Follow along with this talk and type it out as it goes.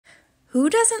Who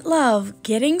doesn't love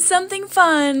getting something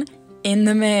fun in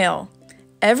the mail?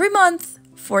 Every month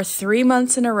for 3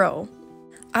 months in a row.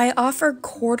 I offer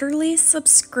quarterly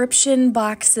subscription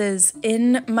boxes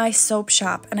in my soap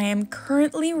shop, and I am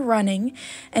currently running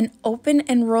an open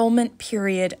enrollment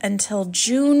period until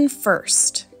June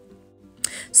 1st.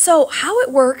 So how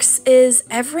it works is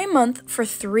every month for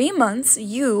 3 months,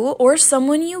 you or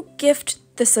someone you gift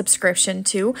the subscription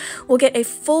to will get a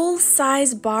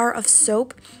full-size bar of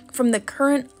soap from the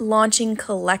current launching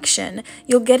collection.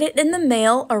 You'll get it in the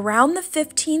mail around the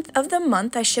 15th of the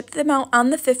month. I ship them out on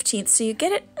the 15th, so you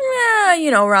get it,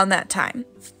 around that time.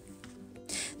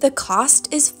 The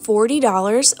cost is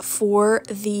 $40 for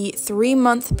the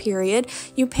 3-month period.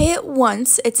 You pay it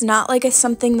once. It's not like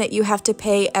something that you have to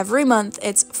pay every month.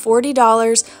 It's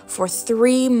 $40 for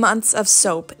 3 months of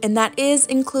soap, and that is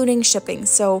including shipping.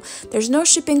 So there's no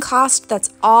shipping cost.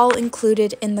 That's all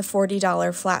included in the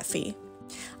 $40 flat fee.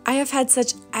 I have had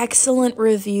such excellent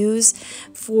reviews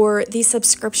for the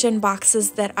subscription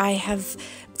boxes that I have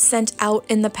sent out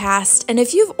in the past, and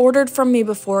if you've ordered from me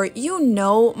before, you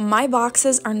know my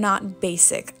boxes are not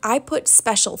basic. I put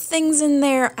special things in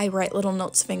there. I write little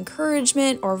notes of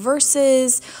encouragement or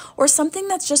verses or something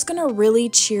that's just gonna really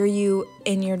cheer you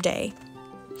in your day.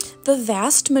 The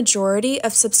vast majority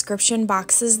of subscription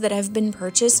boxes that have been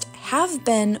purchased have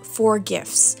been for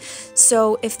gifts.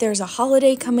 So if there's a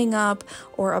holiday coming up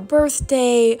or a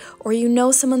birthday, or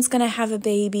someone's gonna have a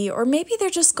baby, or maybe they're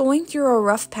just going through a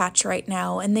rough patch right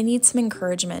now and they need some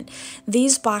encouragement,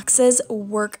 these boxes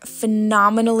work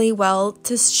phenomenally well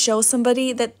to show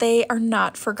somebody that they are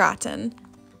not forgotten.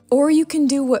 Or you can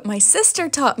do what my sister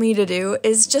taught me to do,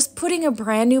 is just putting a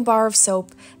brand new bar of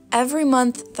soap every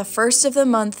month. The first of the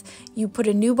month, you put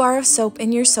a new bar of soap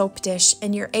in your soap dish,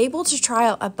 and you're able to try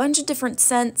out a bunch of different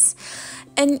scents.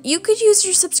 And you could use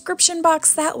your subscription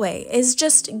box that way, is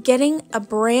just getting a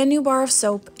brand new bar of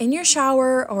soap in your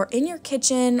shower or in your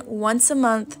kitchen once a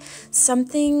month,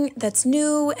 something that's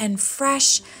new and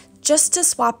fresh, just to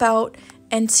swap out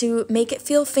and to make it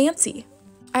feel fancy.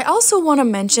 I also want to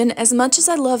mention, as much as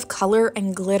I love color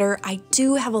and glitter, I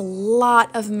do have a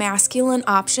lot of masculine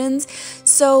options.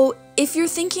 So if you're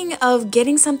thinking of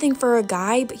getting something for a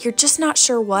guy, but you're just not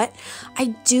sure what,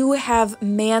 I do have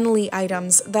manly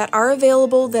items that are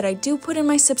available that I do put in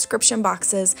my subscription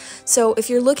boxes. So if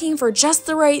you're looking for just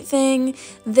the right thing,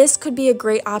 this could be a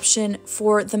great option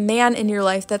for the man in your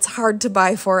life that's hard to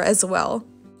buy for as well.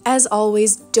 As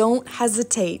always, don't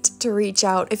hesitate to reach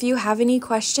out if you have any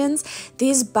questions.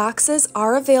 These boxes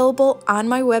are available on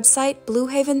my website,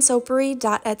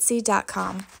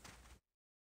 bluehavensoapery.etsy.com.